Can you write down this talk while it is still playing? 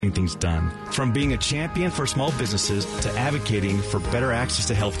things done. From being a champion for small businesses to advocating for better access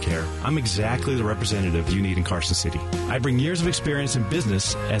to health care, I'm exactly the representative you need in Carson City. I bring years of experience in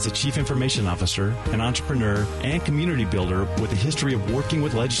business as a chief information officer, an entrepreneur, and community builder with a history of working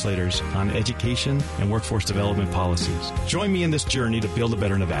with legislators on education and workforce development policies. Join me in this journey to build a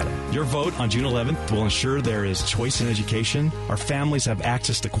better Nevada. Your vote on June 11th will ensure there is choice in education, our families have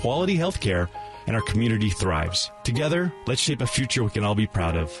access to quality health care, and our community thrives. Together, let's shape a future we can all be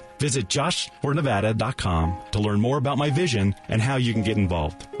proud of. Visit joshfornevada.com to learn more about my vision and how you can get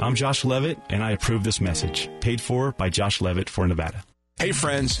involved. I'm Josh Levitt, and I approve this message. Paid for by Josh Levitt for Nevada. Hey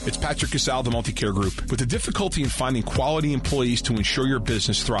friends, it's Patrick Casal, the Multicare Group. With the difficulty in finding quality employees to ensure your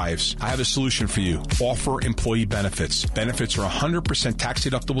business thrives, I have a solution for you. Offer employee benefits. Benefits are 100% tax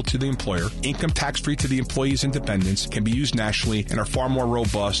deductible to the employer, income tax-free to the employee's and dependents, can be used nationally, and are far more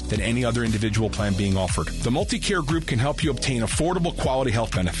robust than any other individual plan being offered. The Multicare Group can help you obtain affordable quality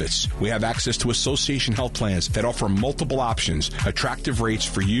health benefits. We have access to association health plans that offer multiple options, attractive rates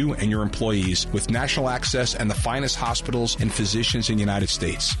for you and your employees, with national access and the finest hospitals and physicians in the United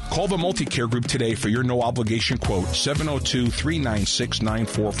States. Call the Multicare Group today for your no-obligation quote,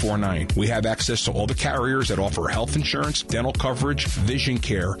 702-396-9449. We have access to all the carriers that offer health insurance, dental coverage, vision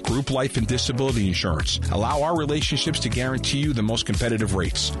care, group life and disability insurance. Allow our relationships to guarantee you the most competitive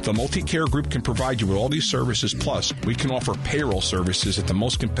rates. The Multicare Group can provide you with all these services, plus we can offer payroll services at the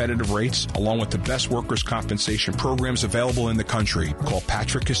most competitive rates, along with the best workers' compensation programs available in the country. Call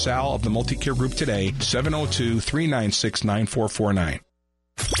Patrick Casal of the Multicare Group today, 702-396-9449.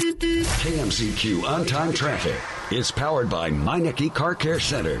 KMZQ On-Time Traffic is powered by Meineke Car Care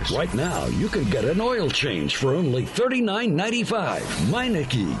Centers. Right now, you can get an oil change for only $39.95.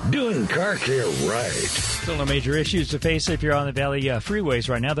 Meineke, doing car care right. Still no major issues to face if you're on the Valley freeways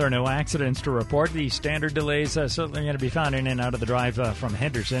right now. There are no accidents to report. The standard delays certainly going to be found in and out of the drive from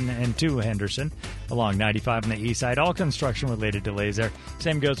Henderson and to Henderson along 95 on the east side. All construction-related delays there.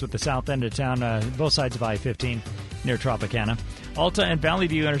 Same goes with the south end of town, both sides of I-15 near Tropicana. Alta and Valley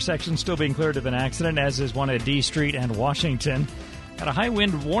View intersection still being cleared of an accident, as is one at D Street and Washington. Got a high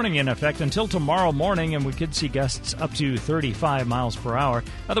wind warning in effect until tomorrow morning, and we could see gusts up to 35 miles per hour.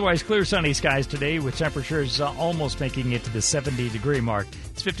 Otherwise, clear sunny skies today with temperatures almost making it to the 70-degree mark.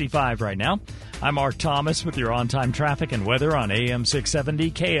 It's 55 right now. I'm Mark Thomas with your on-time traffic and weather on AM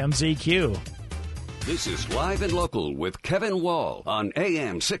 670 KMZQ. This is Live and Local with Kevin Wall on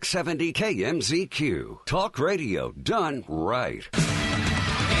AM 670 KMZQ. Talk radio done right.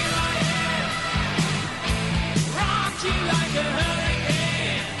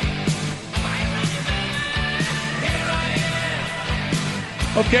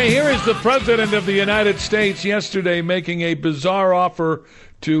 Okay, here is the President of the United States yesterday making a bizarre offer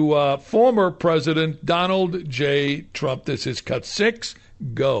to former President Donald J. Trump. This is Cut 6.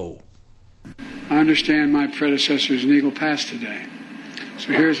 Go. I understand my predecessor is in Eagle Pass today.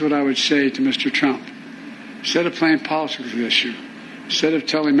 So here's what I would say to Mr. Trump. Instead of playing politics with this issue, instead of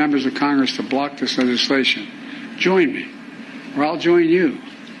telling members of Congress to block this legislation, join me, or I'll join you,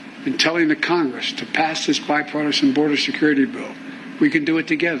 in telling the Congress to pass this bipartisan border security bill. We can do it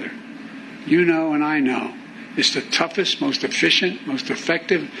together. You know and I know it's the toughest, most efficient, most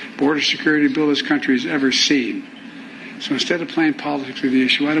effective border security bill this country has ever seen. So instead of playing politics with the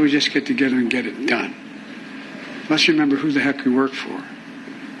issue, why don't we just get together and get it done? Let's remember who the heck we work for.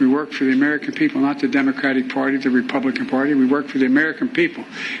 We work for the American people, not the Democratic Party, the Republican Party. We work for the American people.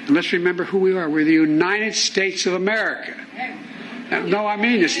 And let's remember who we are. We're the United States of America. Now, no, I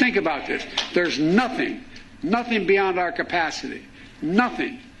mean this. Think about this. There's nothing beyond our capacity.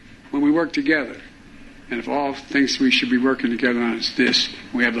 Nothing when we work together. And if all things we should be working together on is this,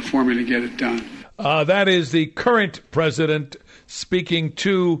 we have the formula to get it done. That is the current president speaking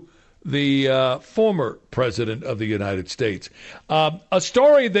to the former president of the United States. A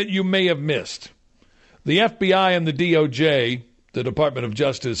story that you may have missed. The FBI and the DOJ, the Department of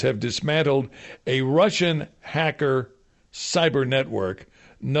Justice, have dismantled a Russian hacker cyber network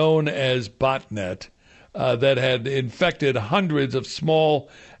known as Botnet that had infected hundreds of small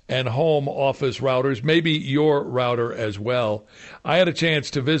and home office routers, maybe your router as well. I had a chance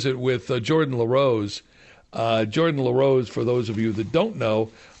to visit with Jordan LaRose. Jordan LaRose, for those of you that don't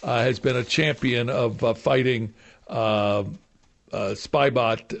know, has been a champion of fighting spy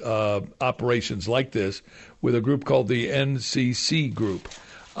bot operations like this with a group called the NCC Group.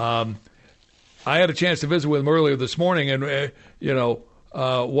 I had a chance to visit with him earlier this morning, and,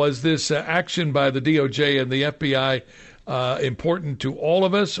 was this action by the DOJ and the FBI important to all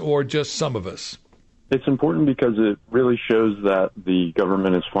of us or just some of us? It's important because it really shows that the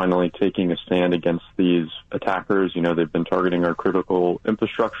government is finally taking a stand against these attackers. You know, they've been targeting our critical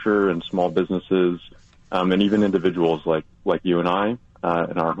infrastructure and small businesses, and even individuals like you and I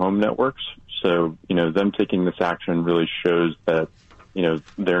in our home networks. So, you know, them taking this action really shows that, you know,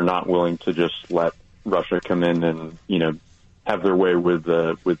 they're not willing to just let Russia come in and, you know, have their way with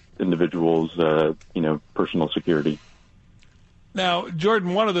individuals' you know, personal security. Now,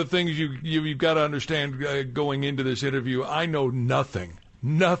 Jordan, one of the things you've got to understand going into this interview, I know nothing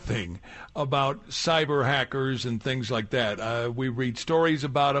about cyber hackers and things like that. We read stories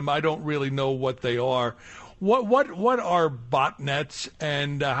about them. I don't really know what they are. What are botnets,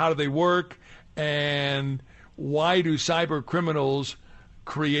 and how do they work, and why do cyber criminals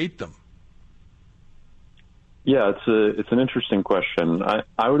create them? Yeah, it's an interesting question.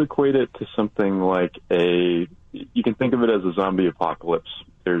 I would equate it to something like you can think of it as a zombie apocalypse.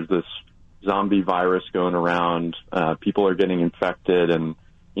 There's this zombie virus going around. People are getting infected, and,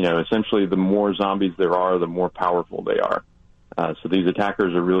 you know, essentially the more zombies there are, the more powerful they are. So these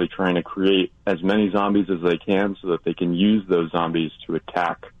attackers are really trying to create as many zombies as they can so that they can use those zombies to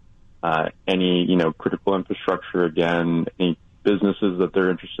attack any, you know, critical infrastructure, again, any businesses that they're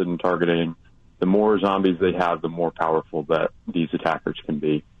interested in targeting. The more zombies they have, the more powerful that these attackers can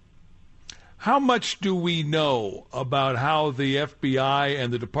be. How much do we know about how the FBI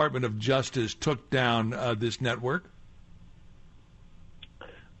and the Department of Justice took down this network?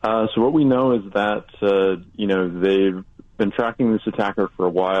 So what we know is that, you know, they've been tracking this attacker for a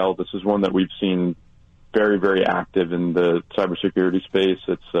while. This is one that we've seen very, very active in the cybersecurity space.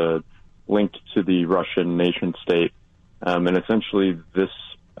 It's linked to the Russian nation state. And essentially this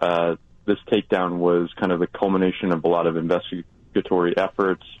takedown was kind of the culmination of a lot of investigatory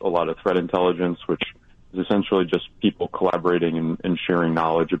efforts, a lot of threat intelligence, which is essentially just people collaborating and sharing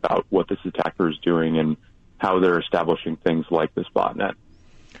knowledge about what this attacker is doing and how they're establishing things like this botnet.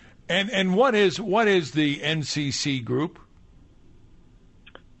 And what is the NCC Group?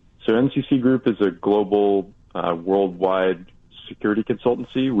 So NCC Group is a global, worldwide security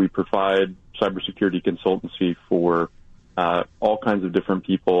consultancy. We provide cybersecurity consultancy for all kinds of different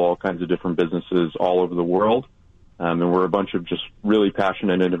people, all kinds of different businesses all over the world. And we're a bunch of just really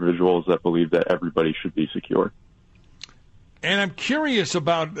passionate individuals that believe that everybody should be secure. And I'm curious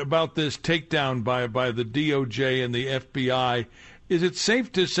about this takedown by the DOJ and the FBI. Is it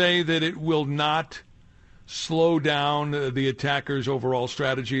safe to say that it will not slow down the attackers' overall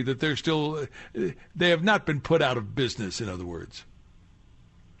strategy, that they have not been put out of business, in other words?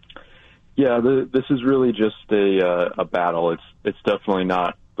 Yeah, this is really just a battle. It's definitely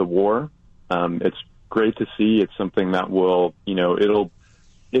not the war. It's great to see. It's something that will, you know, it'll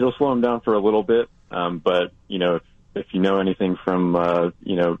slow them down for a little bit. But, you know, if you know anything from,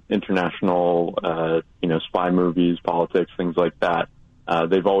 you know, international, you know, spy movies, politics, things like that,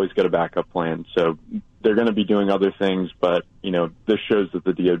 they've always got a backup plan. So they're going to be doing other things, but, you know, this shows that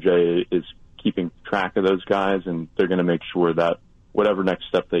the DOJ is keeping track of those guys, and they're going to make sure that whatever next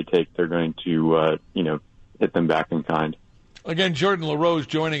step they take, they're going to, you know, hit them back in kind. Again, Jordan LaRose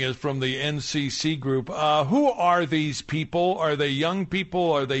joining us from the NCC Group. Who are these people? Are they young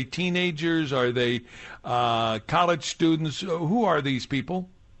people? Are they teenagers? Are they college students? Who are these people?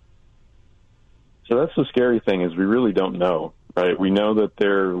 So that's the scary thing, is we really don't know, right? We know that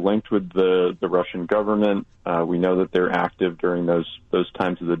they're linked with the Russian government. We know that they're active during those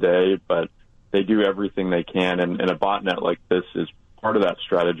times of the day, but they do everything they can. And a botnet like this is part of that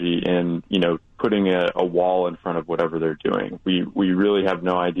strategy in, you know, putting a wall in front of whatever they're doing. We really have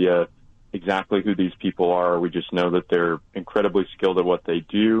no idea exactly who these people are. We just know that they're incredibly skilled at what they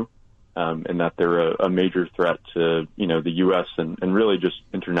do, and that they're a major threat to, you know, the U.S. and really just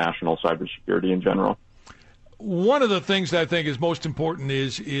international cybersecurity in general. One of the things that I think is most important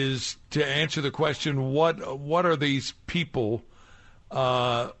is to answer the question, what are these people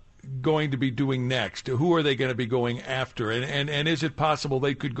going to be doing next? Who are they going to be going after? And is it possible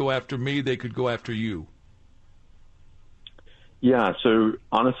they could go after me, they could go after you? Yeah, so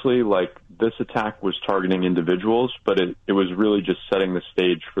honestly, like, this attack was targeting individuals, but it was really just setting the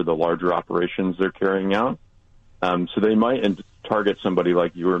stage for the larger operations they're carrying out. So they might target somebody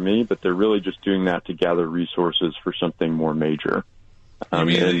like you or me, but they're really just doing that to gather resources for something more major. You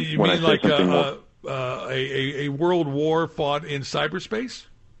mean like a world war fought in cyberspace?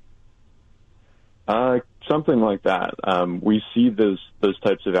 Something like that. We see those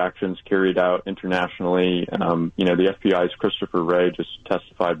types of actions carried out internationally. You know, the FBI's Christopher Wray just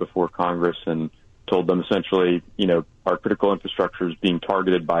testified before Congress and told them essentially, you know, our critical infrastructure is being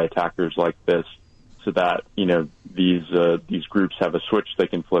targeted by attackers like this. so that, these groups have a switch they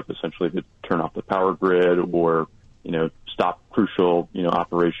can flip essentially to turn off the power grid or, stop crucial,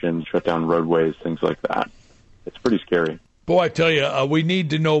 operations, shut down roadways, things like that. It's pretty scary. Boy, I tell you, we need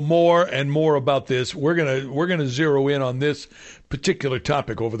to know more and more about this. We're gonna zero in on this particular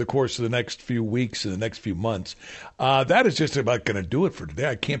topic over the course of the next few weeks and the next few months. That is just about going to do it for today.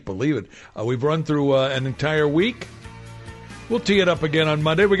 I can't believe it. We've run through an entire week. We'll tee it up again on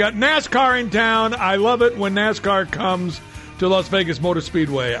Monday. We got NASCAR in town. I love it when NASCAR comes to Las Vegas Motor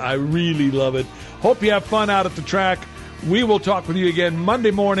Speedway. I really love it. Hope you have fun out at the track. We will talk with you again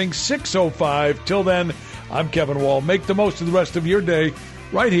Monday morning, 6:05. Till then, I'm Kevin Wall. Make the most of the rest of your day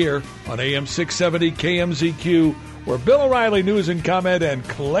right here on AM 670 KMZQ, where Bill O'Reilly News and Comment and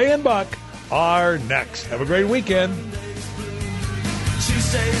Clay and Buck are next. Have a great weekend.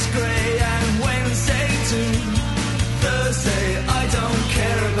 Tuesday's gray and Wednesday too. Thursday, I don't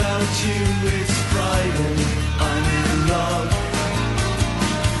care about you. It's Friday, I'm in love.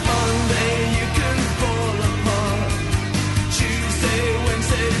 Monday, you can fall apart. Tuesday,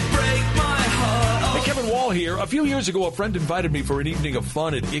 Wednesday, break my heart. Hey, Kevin Wall here. A few years ago, a friend invited me for an evening of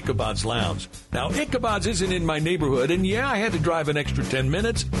fun at Ichabod's Lounge. Now, Ichabod's isn't in my neighborhood, and yeah, I had to drive an extra 10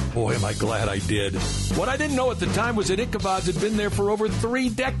 minutes. Boy, am I glad I did. What I didn't know at the time was that Ichabod's had been there for over 3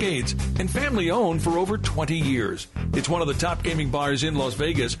 decades and family-owned for over 20 years. It's one of the top gaming bars in Las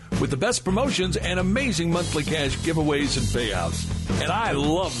Vegas with the best promotions and amazing monthly cash giveaways and payouts. And I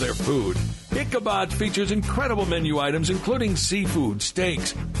love their food. Ichabod features incredible menu items including seafood,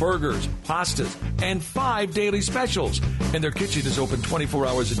 steaks, burgers, pastas, and 5 daily specials. And their kitchen is open 24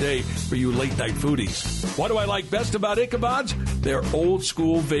 hours a day for you late-night foodies. What do I like best about Ichabod's? Their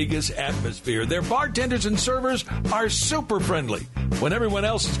old-school Vegas atmosphere. Their bartenders and servers are super friendly. When everyone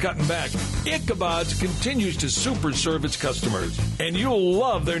else is cutting back, Ichabod's continues to super serve its customers. And you'll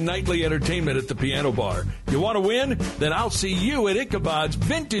love their nightly entertainment at the piano bar. You want to win? Then I'll see you at Ichabod's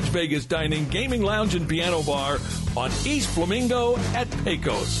Vintage Vegas Dining, Gaming Lounge, and Piano Bar on East Flamingo at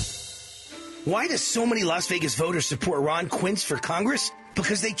Pecos. Why do so many Las Vegas voters support Ron Quince for Congress?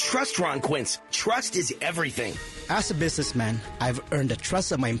 Because they trust Ron Quince. Trust is everything. As a businessman, I've earned the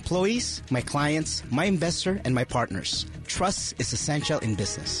trust of my employees, my clients, my investor, and my partners. Trust is essential in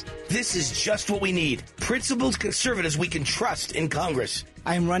business. This is just what we need. Principled conservatives we can trust in Congress.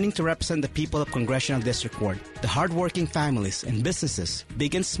 I am running to represent the people of Congressional District Ward, the hardworking families and businesses,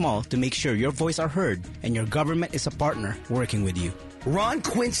 big and small, to make sure your voice are heard and your government is a partner working with you. Ron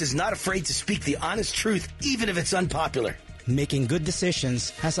Quince is not afraid to speak the honest truth, even if it's unpopular. Making good decisions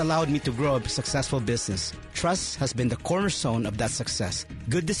has allowed me to grow a successful business. Trust has been the cornerstone of that success.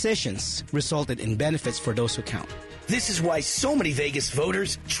 Good decisions resulted in benefits for those who count. This is why so many Vegas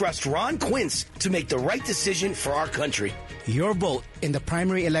voters trust Ron Quince to make the right decision for our country. Your vote in the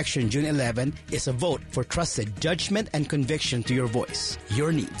primary election June 11 is a vote for trusted judgment and conviction to your voice,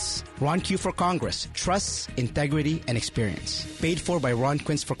 your needs. Ron Q for Congress. Trust, integrity, and experience. Paid for by Ron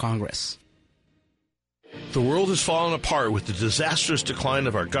Quince for Congress. The world has fallen apart with the disastrous decline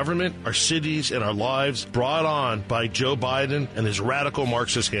of our government, our cities, and our lives brought on by Joe Biden and his radical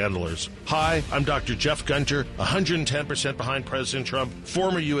Marxist handlers. Hi, I'm Dr. Jeff Gunter, 110% behind President Trump,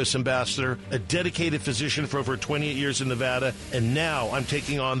 former U.S. ambassador, a dedicated physician for over 28 years in Nevada, and now I'm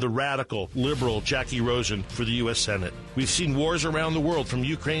taking on the radical, liberal Jackie Rosen for the U.S. Senate. We've seen wars around the world, from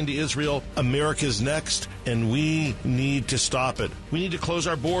Ukraine to Israel. America's next, and we need to stop it. We need to close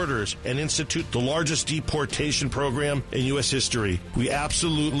our borders and institute the largest deportation program in U.S. history. We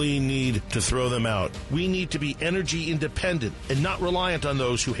absolutely need to throw them out. We need to be energy independent and not reliant on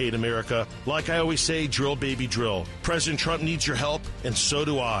those who hate America. Like I always say, drill, baby, drill. President Trump needs your help, and so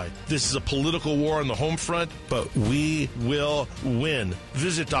do I. This is a political war on the home front, but we will win.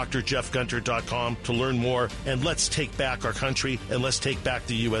 Visit drjeffgunter.com to learn more, and let's take back our country, and let's take back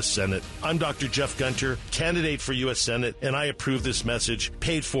the U.S. Senate. I'm Dr. Jeff Gunter, candidate for U.S. Senate, and I approve this message,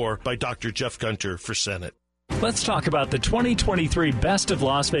 paid for by Dr. Jeff Gunter for Senate. Let's talk about the 2023 Best of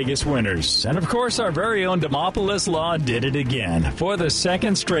Las Vegas winners. And of course, our very own Demopolis Law did it again. For the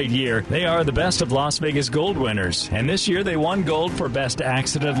second straight year, they are the Best of Las Vegas Gold winners. And this year, they won gold for Best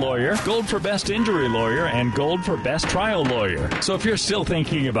Accident Lawyer, gold for Best Injury Lawyer, and gold for Best Trial Lawyer. So if you're still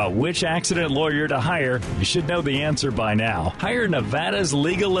thinking about which accident lawyer to hire, you should know the answer by now. Hire Nevada's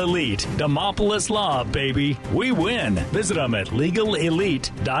Legal Elite. Demopolis Law, baby. We win. Visit them at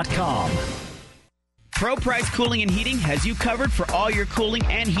legalelite.com. Pro Price Cooling and Heating has you covered for all your cooling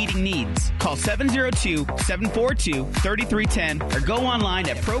and heating needs. Call 702-742-3310 or go online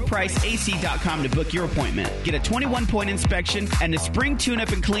at ProPriceAC.com to book your appointment. Get a 21-point inspection and a spring tune-up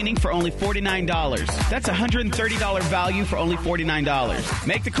and cleaning for only $49. That's a $130 value for only $49.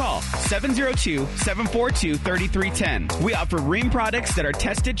 Make the call, 702-742-3310. We offer Rheem products that are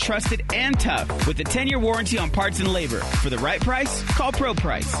tested, trusted, and tough with a 10-year warranty on parts and labor. For the right price, call Pro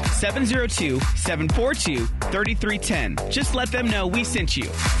Price, 702-742-3310. Just let them know we sent you.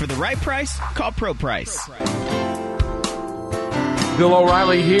 For the right price, call Pro Price. Bill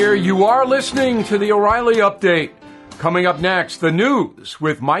O'Reilly here. You are listening to the O'Reilly Update. Coming up next, the news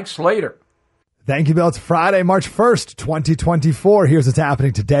with Mike Slater. Thank you, Bill. It's Friday, March 1st, 2024. Here's what's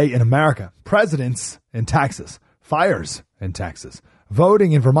happening today in America. Presidents in Texas, fires in Texas,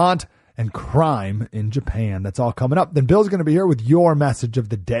 voting in Vermont, and crime in Japan. That's all coming up. Then Bill's going to be here with your message of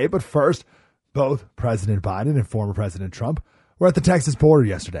the day. But first, both President Biden and former President Trump were at the Texas border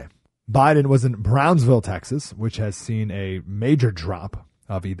yesterday. Biden was in Brownsville, Texas, which has seen a major drop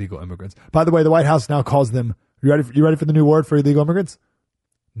of illegal immigrants. By the way, the White House now calls them, you ready for the new word for illegal immigrants?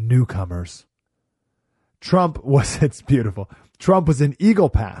 Newcomers. It's beautiful. Trump was in Eagle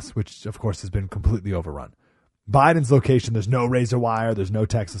Pass, which of course has been completely overrun. Biden's location, there's no razor wire, there's no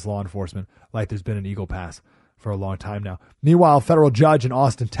Texas law enforcement like there's been in Eagle Pass for a long time now. Meanwhile, a federal judge in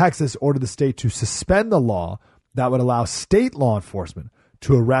Austin, Texas ordered the state to suspend the law that would allow state law enforcement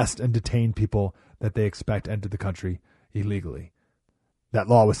to arrest and detain people that they expect entered the country illegally. That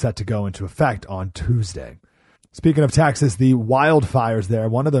law was set to go into effect on Tuesday. Speaking of Texas, the wildfires there,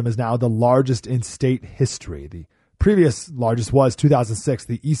 one of them is now the largest in state history. The previous largest was 2006,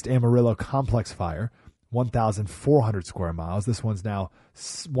 the East Amarillo Complex Fire, 1,400 square miles. This one's now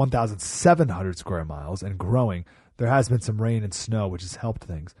 1,700 square miles and growing. There has been some rain and snow, which has helped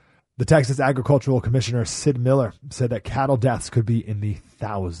things. The Texas Agricultural Commissioner Sid Miller said that cattle deaths could be in the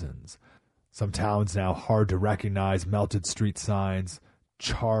thousands. Some towns now hard to recognize, melted street signs,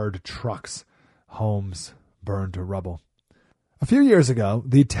 charred trucks, homes burned to rubble. A few years ago,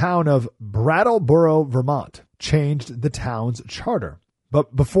 the town of Brattleboro, Vermont, changed the town's charter.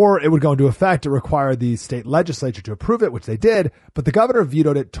 But before it would go into effect, it required the state legislature to approve it, which they did, but the governor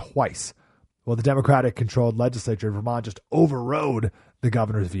vetoed it twice. Well, the Democratic-controlled legislature in Vermont just overrode the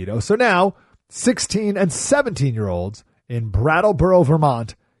governor's veto. So now, 16 and 17-year-olds in Brattleboro,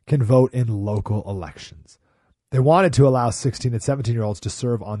 Vermont, can vote in local elections. They wanted to allow 16 and 17-year-olds to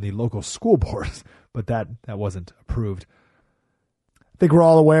serve on the local school boards, but that wasn't approved. I think we're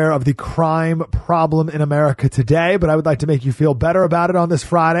all aware of the crime problem in America today, but I would like to make you feel better about it on this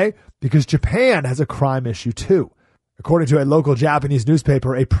Friday because Japan has a crime issue too. According to a local Japanese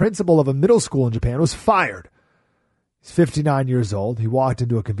newspaper, a principal of a middle school in Japan was fired. He's 59 years old. He walked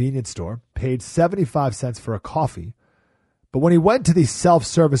into a convenience store, paid 75 cents for a coffee, but when he went to the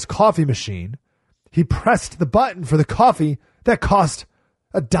self-service coffee machine, he pressed the button for the coffee that cost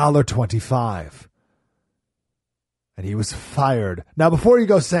 $1.25. And he was fired. Now, before you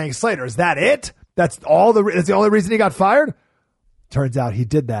go saying, Slater, is that it? That's the only reason he got fired? Turns out he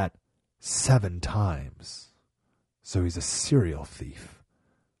did that 7 times. So he's a serial thief.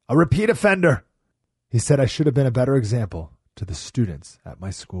 A repeat offender. He said, I should have been a better example to the students at my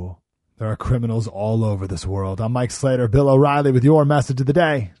school. There are criminals all over this world. I'm Mike Slater, Bill O'Reilly with your message of the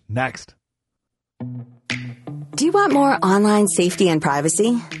day. Next. Do you want more online safety and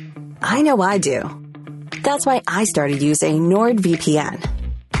privacy? I know I do. That's why I started using NordVPN.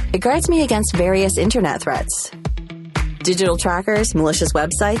 It guards me against various internet threats. Digital trackers, malicious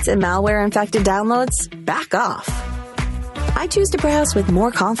websites, and malware-infected downloads? Back off. I choose to browse with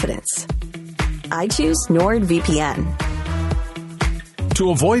more confidence. I choose NordVPN. To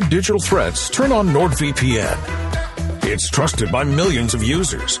avoid digital threats, turn on NordVPN. It's trusted by millions of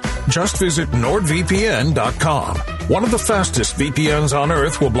users. Just visit NordVPN.com. One of the fastest VPNs on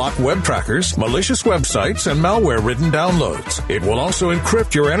Earth will block web trackers, malicious websites, and malware-ridden downloads. It will also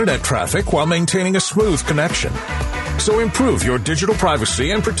encrypt your internet traffic while maintaining a smooth connection. So improve your digital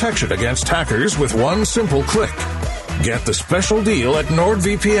privacy and protection against hackers with one simple click. Get the special deal at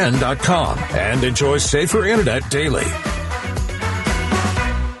NordVPN.com and enjoy safer internet daily.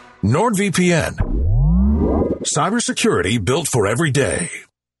 NordVPN. Cybersecurity built for every day.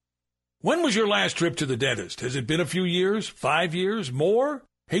 When was your last trip to the dentist? Has it been a few years? 5 years? More?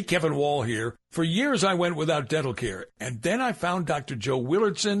 Hey, Kevin Wall here. For years I went without dental care, and then I found Dr. Joe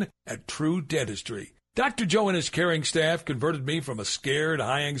Willardson at True Dentistry. Dr. Joe and his caring staff converted me from a scared,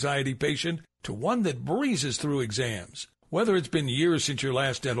 high-anxiety patient to one that breezes through exams. Whether it's been years since your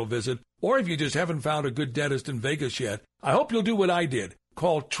last dental visit, or if you just haven't found a good dentist in Vegas yet, I hope you'll do what I did.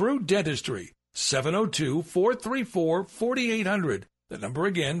 Call True Dentistry. 702-434-4800. The number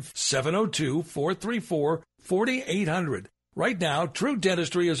again, 702-434-4800. Right now, True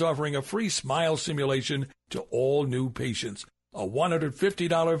Dentistry is offering a free smile simulation to all new patients. A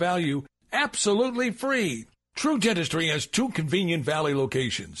 $150 value, absolutely free. True Dentistry has 2 convenient Valley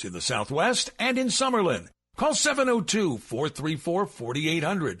locations in the Southwest and in Summerlin. Call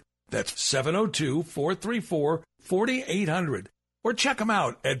 702-434-4800. That's 702-434-4800. Or check them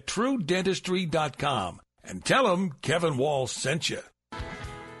out at TrueDentistry.com and tell them Kevin Wall sent you.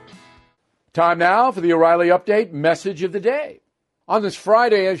 Time now for the O'Reilly Update message of the day. On this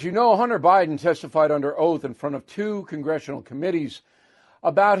Friday, as you know, Hunter Biden testified under oath in front of 2 congressional committees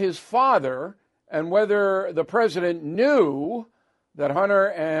about his father and whether the president knew that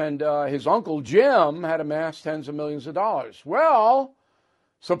Hunter and his uncle Jim had amassed tens of millions of dollars. Well,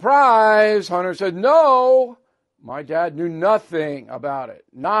 surprise, Hunter said, no, my dad knew nothing about it.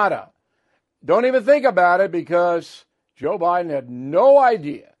 Nada. Don't even think about it because Joe Biden had no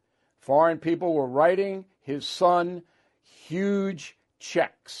idea foreign people were writing his son huge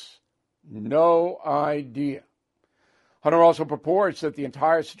checks. No idea. Hunter also purports that the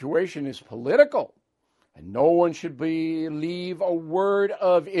entire situation is political and no one should believe a word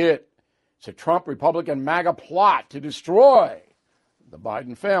of it. It's a Trump Republican MAGA plot to destroy the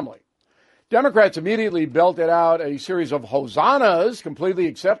Biden family. Democrats immediately belted out a series of hosannas, completely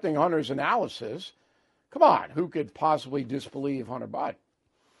accepting Hunter's analysis. Come on, who could possibly disbelieve Hunter Biden?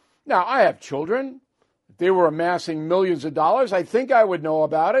 Now, I have children. If they were amassing millions of dollars, I think I would know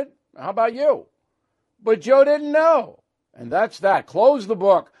about it. How about you? But Joe didn't know. And that's that. Close the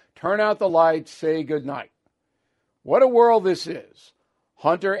book, turn out the lights, say goodnight. What a world this is.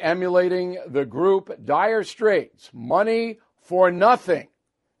 Hunter emulating the group Dire Straits. Money for nothing.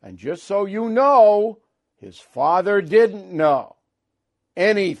 And just so you know, his father didn't know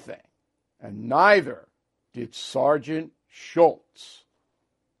anything. And neither did Sergeant Schultz.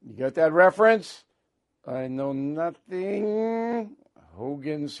 You get that reference? I know nothing.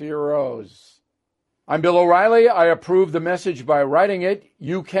 Hogan's Heroes. I'm Bill O'Reilly. I approve the message by writing it.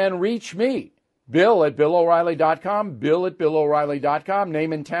 You can reach me, Bill at BillO'Reilly.com, Bill at BillO'Reilly.com,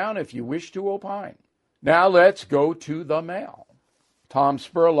 name and town if you wish to opine. Now let's go to the mail. Tom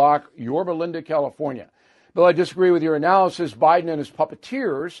Spurlock, Yorba Linda, California. Bill, I disagree with your analysis. Biden and his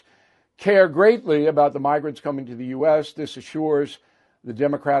puppeteers care greatly about the migrants coming to the U.S. This assures the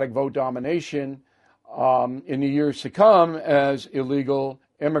Democratic vote domination in the years to come as illegal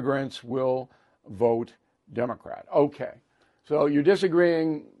immigrants will vote Democrat. Okay, so you're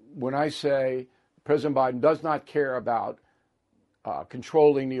disagreeing when I say President Biden does not care about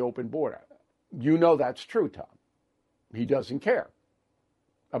controlling the open border. You know that's true, Tom. He doesn't care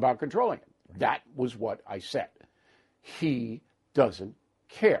about controlling it. That was what I said. He doesn't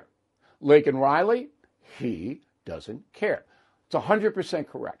care. Laken Riley, he doesn't care. It's 100%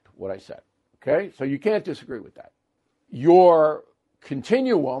 correct what I said. Okay, so you can't disagree with that. Your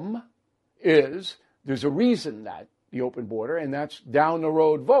continuum is there's a reason that the open border, and that's down the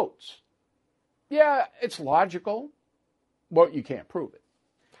road votes. Yeah, it's logical, but you can't prove it.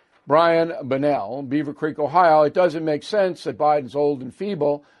 Brian Bonnell, Beaver Creek, Ohio, it doesn't make sense that Biden's old and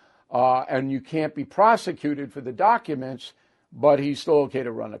feeble and you can't be prosecuted for the documents, but he's still okay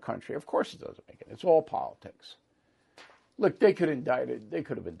to run the country. Of course it doesn't make it. It's all politics. Look, they could have indicted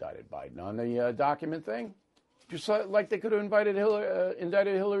Biden on the document thing, just like they could have indicted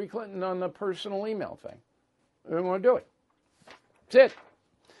Hillary Clinton on the personal email thing. They didn't want to do it. That's it.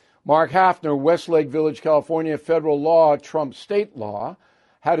 Mark Hafner, Westlake Village, California, federal law trumps state law.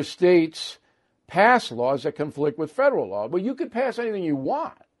 How do states pass laws that conflict with federal law? Well, you could pass anything you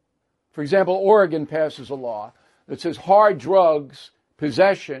want. For example, Oregon passes a law that says hard drugs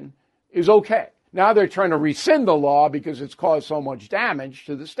possession is okay. Now they're trying to rescind the law because it's caused so much damage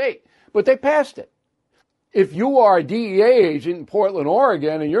to the state. But they passed it. If you are a DEA agent in Portland,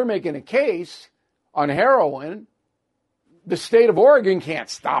 Oregon, and you're making a case on heroin, the state of Oregon can't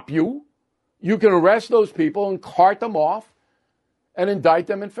stop you. You can arrest those people and cart them off and indict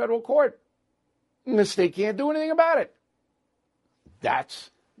them in federal court. And the state can't do anything about it. That's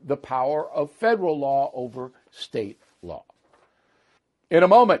the power of federal law over state law. In a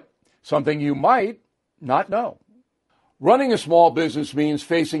moment, something you might not know. Running a small business means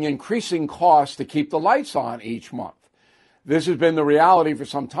facing increasing costs to keep the lights on each month. This has been the reality for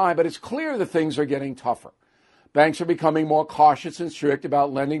some time, but it's clear that things are getting tougher. Banks are becoming more cautious and strict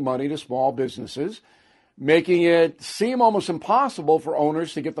about lending money to small businesses, making it seem almost impossible for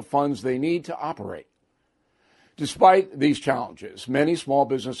owners to get the funds they need to operate. Despite these challenges, many small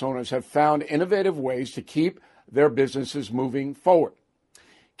business owners have found innovative ways to keep their businesses moving forward.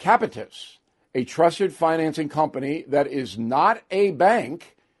 Capitus a trusted financing company that is not a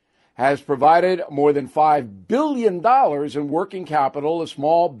bank, has provided more than $5 billion in working capital to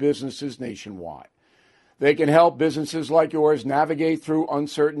small businesses nationwide. They can help businesses like yours navigate through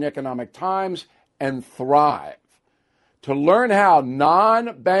uncertain economic times and thrive. To learn how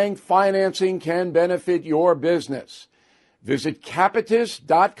non-bank financing can benefit your business, visit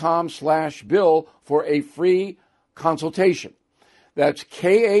Capitus.com/bill for a free consultation. That's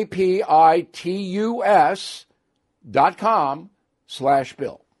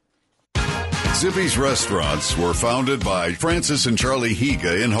KAPITUS.com/bill. Zippy's Restaurants were founded by Francis and Charlie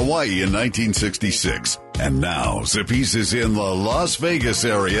Higa in Hawaii in 1966. And now Zippy's is in the Las Vegas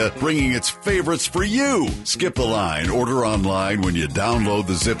area, bringing its favorites for you. Skip the line, order online when you download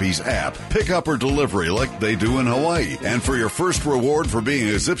the Zippy's app. Pick up or delivery like they do in Hawaii. And for your first reward for being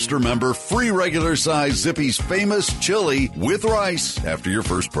a Zipster member, free regular size Zippy's famous chili with rice after your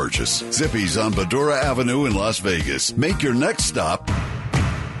first purchase. Zippy's on Badura Avenue in Las Vegas. Make your next stop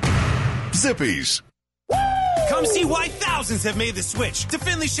Zippy's. Come see why thousands have made the switch to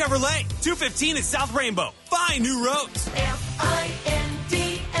Findlay Chevrolet. 215 at South Rainbow. Find new roads. Findlay.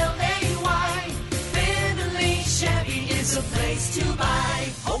 Findlay Chevy is a place to buy.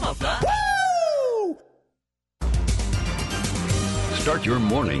 Home of the... Start your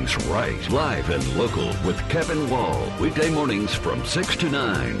mornings right. Live and local with Kevin Wall. Weekday mornings from 6 to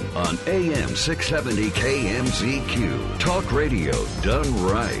 9 on AM 670 KMZQ. Talk radio done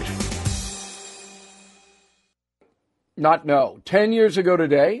right. Not no. 10 years ago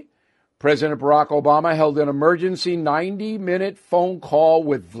today, President Barack Obama held an emergency 90-minute phone call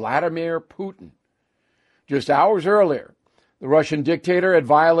with Vladimir Putin. Just hours earlier, the Russian dictator had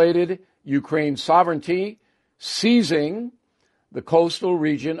violated Ukraine's sovereignty, seizing the coastal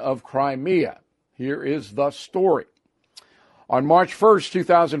region of Crimea. Here is the story. On March 1st,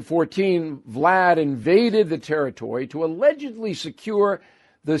 2014, Vlad invaded the territory to allegedly secure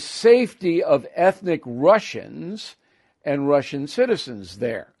the safety of ethnic Russians and Russian citizens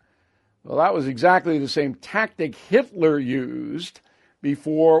there. Well, that was exactly the same tactic Hitler used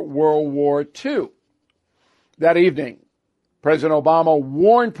before World War II. That evening, President Obama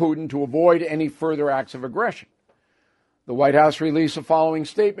warned Putin to avoid any further acts of aggression. The White House released the following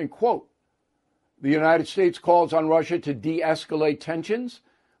statement, quote, "The United States calls on Russia to de-escalate tensions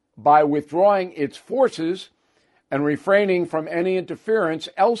by withdrawing its forces and refraining from any interference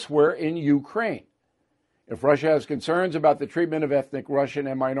elsewhere in Ukraine. If Russia has concerns about the treatment of ethnic Russian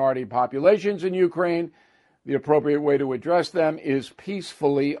and minority populations in Ukraine, the appropriate way to address them is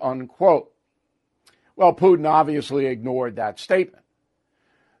peacefully," unquote. Well, Putin obviously ignored that statement.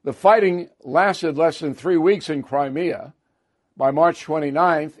 The fighting lasted less than 3 weeks in Crimea. By March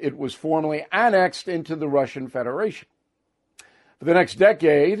 29th, it was formally annexed into the Russian Federation. For the next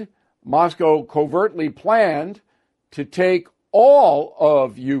decade, Moscow covertly planned to take all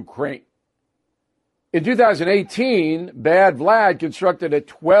of Ukraine. In 2018, Bad Vlad constructed a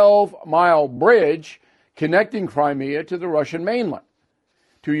 12-mile bridge connecting Crimea to the Russian mainland.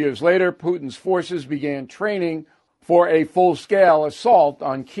 2 years later, Putin's forces began training for a full-scale assault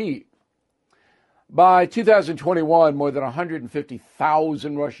on Kyiv. By 2021, more than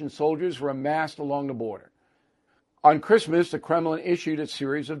 150,000 Russian soldiers were amassed along the border. On Christmas, the Kremlin issued a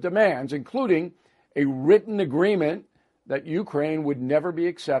series of demands, including a written agreement that Ukraine would never be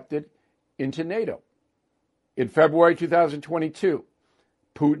accepted into NATO. In February 2022,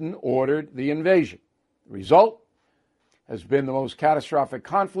 Putin ordered the invasion. The result has been the most catastrophic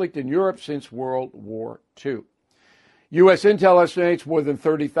conflict in Europe since World War II. U.S. intel estimates more than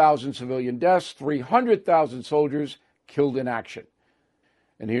 30,000 civilian deaths, 300,000 soldiers killed in action.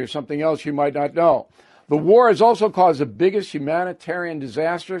 And here's something else you might not know. The war has also caused the biggest humanitarian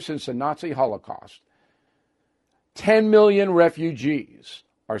disaster since the Nazi Holocaust. 10 million refugees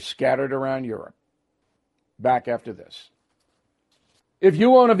are scattered around Europe. Back after this. If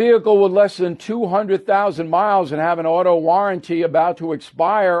you own a vehicle with less than 200,000 miles and have an auto warranty about to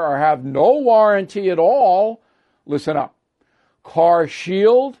expire or have no warranty at all, listen up. Car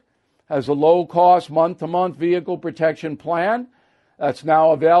Shield has a low-cost month-to-month vehicle protection plan that's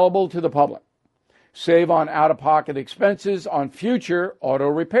now available to the public. Save on out-of-pocket expenses on future auto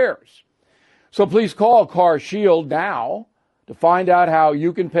repairs. So please call Car Shield now to find out how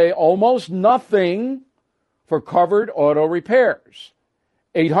you can pay almost nothing for covered auto repairs.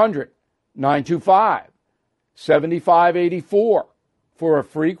 800-925-7584 for a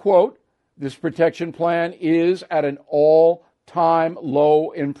free quote. This protection plan is at an all-time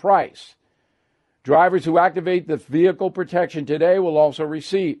low in price. Drivers who activate the vehicle protection today will also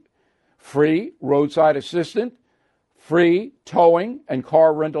receive free roadside assistance free towing and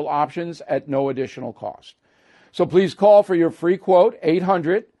car rental options at no additional cost. So please call for your free quote,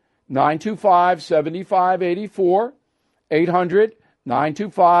 800-925-7584,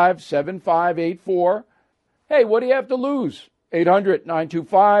 800-925-7584. Hey, what do you have to lose?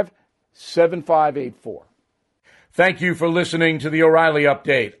 800-925-7584. Thank you for listening to the O'Reilly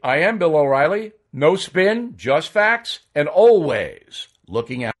Update. I am Bill O'Reilly. No spin, just facts, and always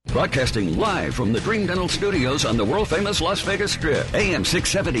looking out. Broadcasting live from the Dream Dental Studios on the world-famous Las Vegas Strip. AM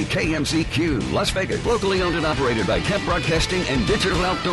 670 KMZQ, Las Vegas. Locally owned and operated by Kemp Broadcasting and Digital Outdoor.